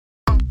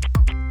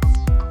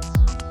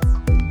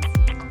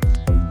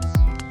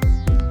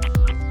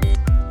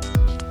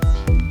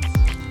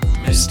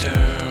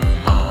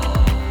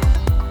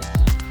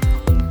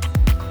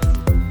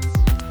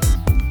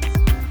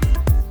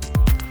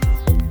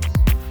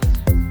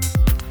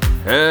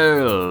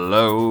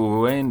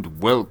Hello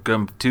and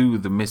welcome to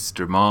the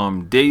Mr.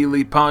 Mom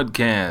Daily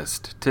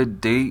Podcast.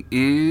 Today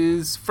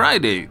is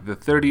Friday, the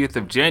 30th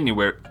of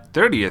January.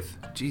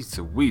 30th? Jeez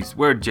Louise,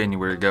 where'd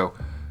January go?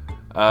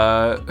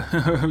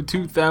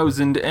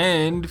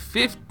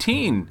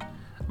 2015.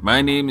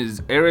 My name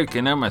is Eric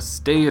and I'm a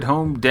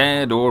stay-at-home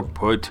dad, or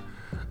put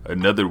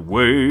another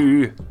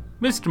way,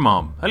 Mr.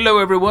 Mom. Hello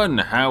everyone,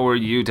 how are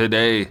you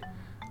today?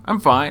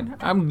 I'm fine,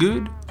 I'm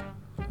good,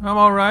 I'm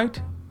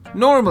alright.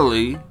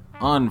 Normally,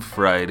 on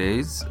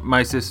Fridays,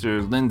 my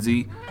sister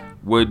Lindsay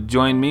would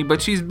join me,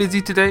 but she's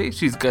busy today.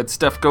 She's got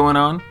stuff going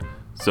on,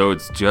 so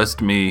it's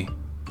just me.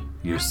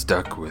 You're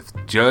stuck with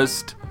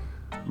just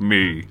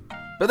me.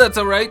 But that's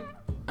alright.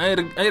 I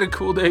had a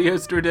cool day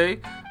yesterday.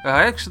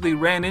 I actually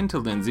ran into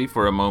Lindsay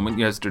for a moment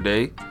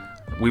yesterday.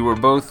 We were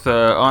both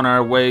on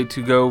our way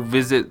to go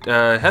visit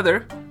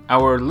Heather,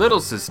 our little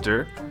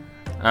sister,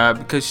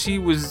 because she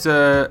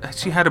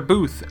had a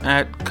booth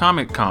at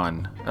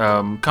Comic-Con.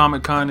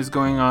 Comic-Con is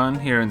going on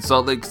here in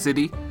Salt Lake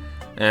City,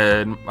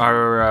 and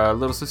our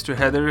little sister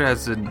Heather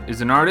is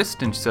an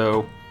artist, and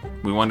so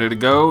we wanted to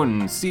go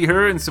and see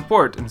her and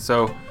support, and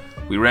so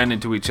we ran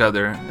into each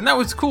other, and that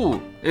was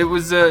cool. It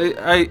was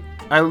I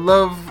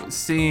love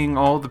seeing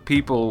all the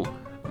people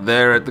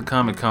there at the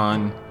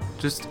Comic-Con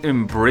just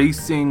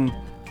embracing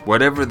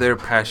whatever they're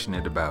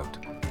passionate about.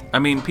 I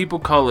mean, people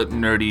call it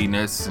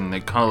nerdiness and they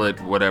call it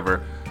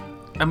whatever.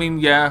 I mean,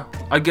 yeah,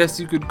 I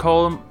guess you could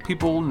call them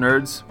people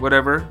nerds,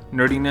 whatever,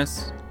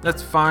 nerdiness.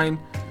 That's fine.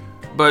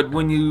 But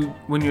when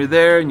you're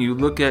there and you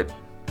look at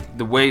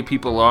the way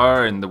people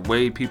are and the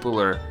way people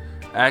are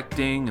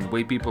acting and the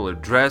way people are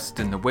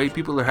dressed and the way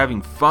people are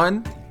having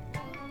fun,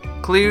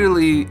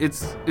 clearly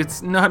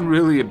it's not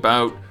really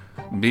about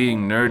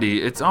being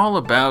nerdy. It's all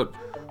about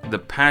the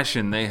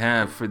passion they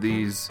have for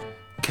these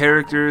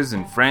characters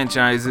and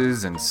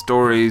franchises and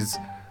stories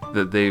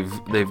that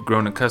they've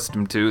grown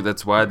accustomed to.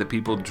 That's why the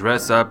people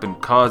dress up and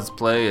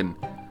cosplay. And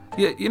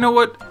yeah, you know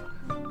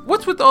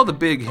what's with all the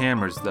big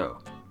hammers though?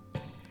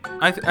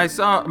 I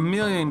saw a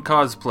million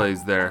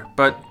cosplays there,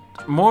 but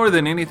more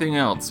than anything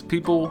else,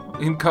 people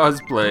in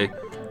cosplay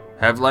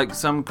have like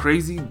some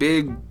crazy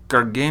big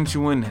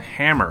gargantuan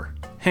hammer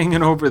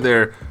hanging over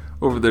their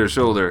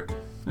shoulder.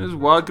 Just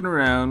walking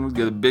around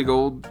with a big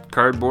old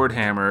cardboard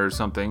hammer or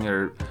something,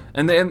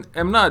 and then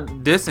I'm not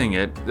dissing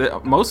it.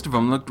 Most of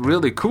them looked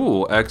really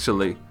cool,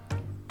 actually.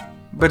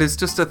 But it's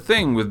just a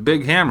thing with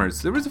big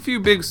hammers. There was a few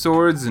big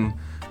swords and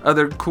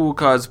other cool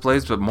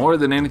cosplays, but more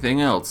than anything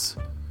else,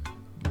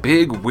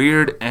 big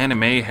weird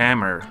anime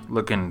hammer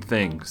looking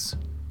things.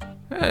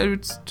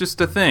 It's just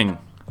a thing,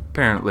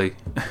 apparently.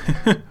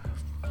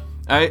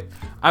 I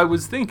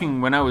was thinking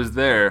when I was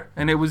there,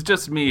 and it was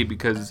just me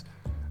because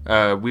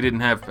we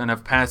didn't have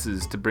enough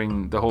passes to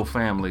bring the whole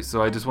family,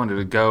 so I just wanted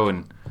to go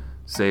and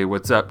say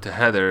what's up to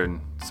Heather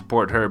and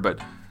support her. But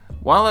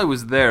while I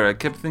was there, I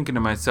kept thinking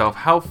to myself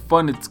how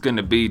fun it's going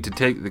to be to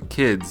take the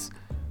kids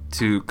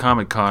to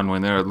Comic-Con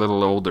when they're a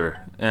little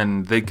older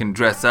and they can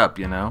dress up,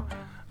 you know.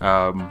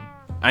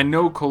 I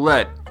know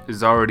Colette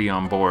is already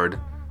on board.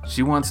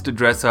 She wants to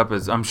dress up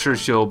as, I'm sure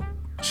she'll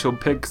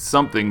pick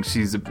something.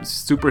 She's a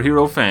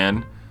superhero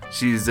fan.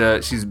 She's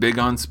big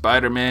on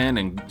Spider-Man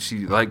and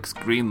she likes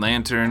Green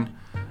Lantern,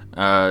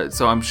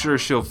 so I'm sure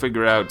she'll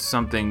figure out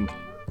something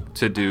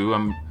to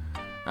do.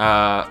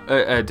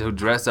 To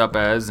dress up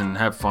as and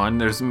have fun.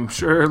 There's, I'm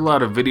sure, a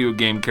lot of video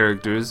game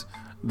characters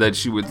that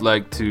she would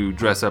like to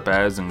dress up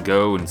as and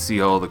go and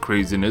see all the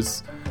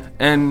craziness.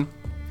 And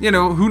you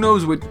know, who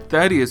knows what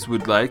Thaddeus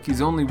would like?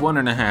 He's only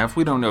 1.5.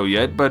 We don't know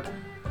yet, but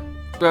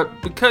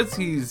because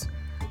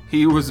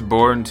he was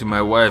born to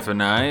my wife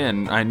and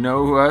I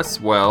know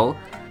us well.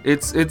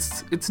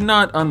 It's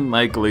not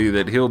unlikely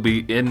that he'll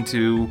be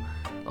into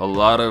a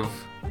lot of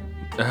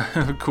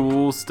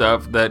cool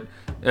stuff that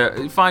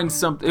find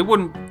something.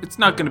 It's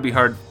not going to be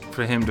hard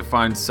for him to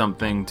find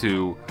something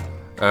to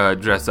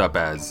dress up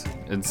as,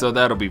 and so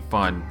that'll be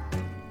fun.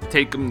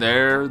 Take him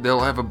there.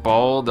 They'll have a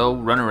ball. They'll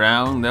run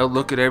around. They'll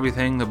look at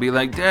everything. They'll be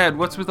like, "Dad,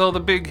 what's with all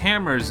the big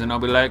hammers?" And I'll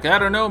be like, "I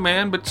don't know,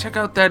 man, but check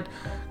out that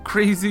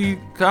crazy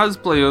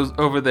cosplay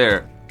over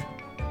there."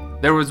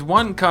 There was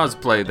one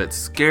cosplay that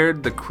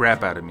scared the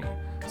crap out of me.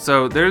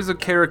 So there's a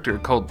character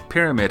called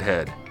Pyramid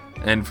Head.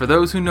 And for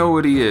those who know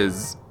what he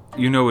is,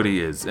 you know what he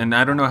is. And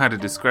I don't know how to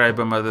describe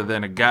him other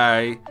than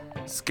a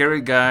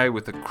scary guy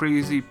with a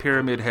crazy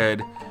pyramid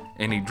head,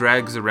 and he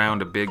drags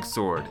around a big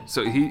sword.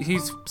 So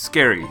he's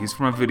scary. He's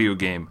from a video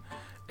game.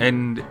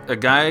 And a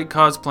guy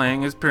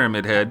cosplaying as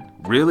Pyramid Head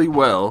really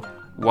well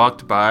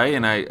walked by,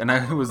 and I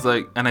was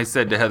like, and I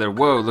said to Heather,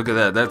 "Whoa, look at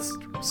that. That's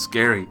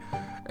scary."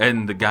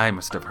 And the guy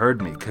must have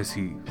heard me because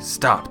he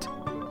stopped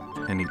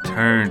and he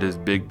turned his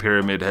big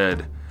pyramid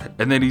head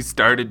and then he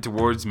started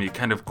towards me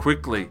kind of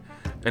quickly,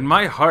 and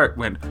my heart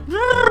went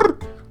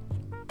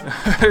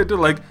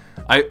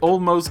I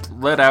almost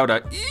let out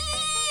a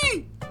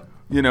ee!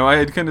 You know,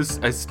 I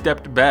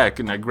stepped back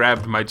and I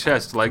grabbed my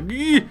chest like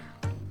ee!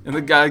 And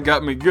the guy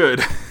got me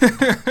good.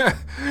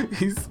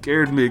 He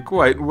scared me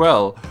quite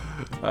well.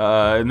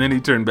 And then he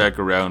turned back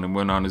around and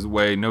went on his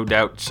way, no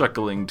doubt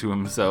chuckling to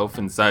himself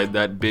inside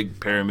that big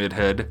pyramid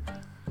head.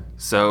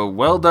 So,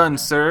 well done,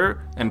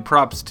 sir, and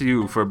props to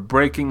you for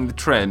breaking the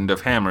trend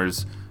of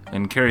hammers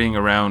and carrying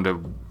around a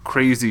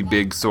crazy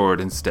big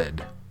sword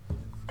instead.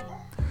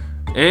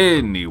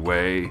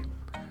 Anyway,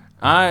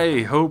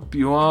 I hope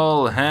you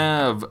all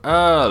have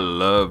a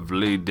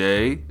lovely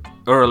day,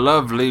 or a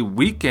lovely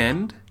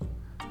weekend,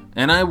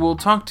 and I will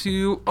talk to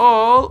you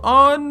all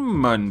on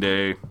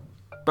Monday.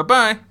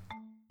 Bye-bye.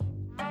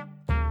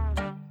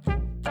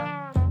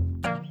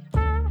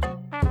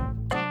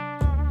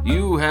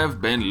 You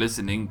have been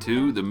listening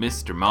to the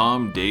Mr.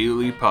 Mom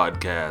Daily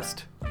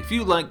Podcast. If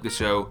you like the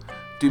show,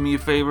 do me a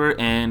favor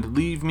and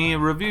leave me a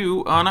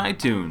review on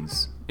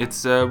iTunes.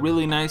 It's a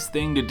really nice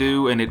thing to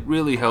do, and it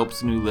really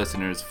helps new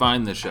listeners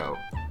find the show.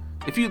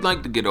 If you'd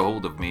like to get a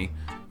hold of me,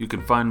 you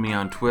can find me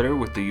on Twitter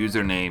with the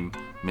username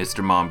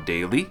Mr. Mom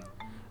Daily,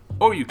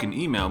 or you can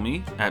email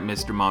me at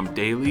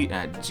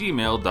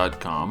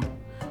mrmomdaily@gmail.com,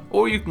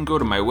 or you can go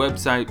to my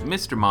website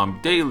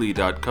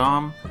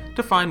mrmomdaily.com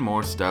to find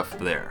more stuff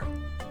there.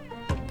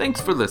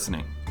 Thanks for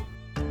listening.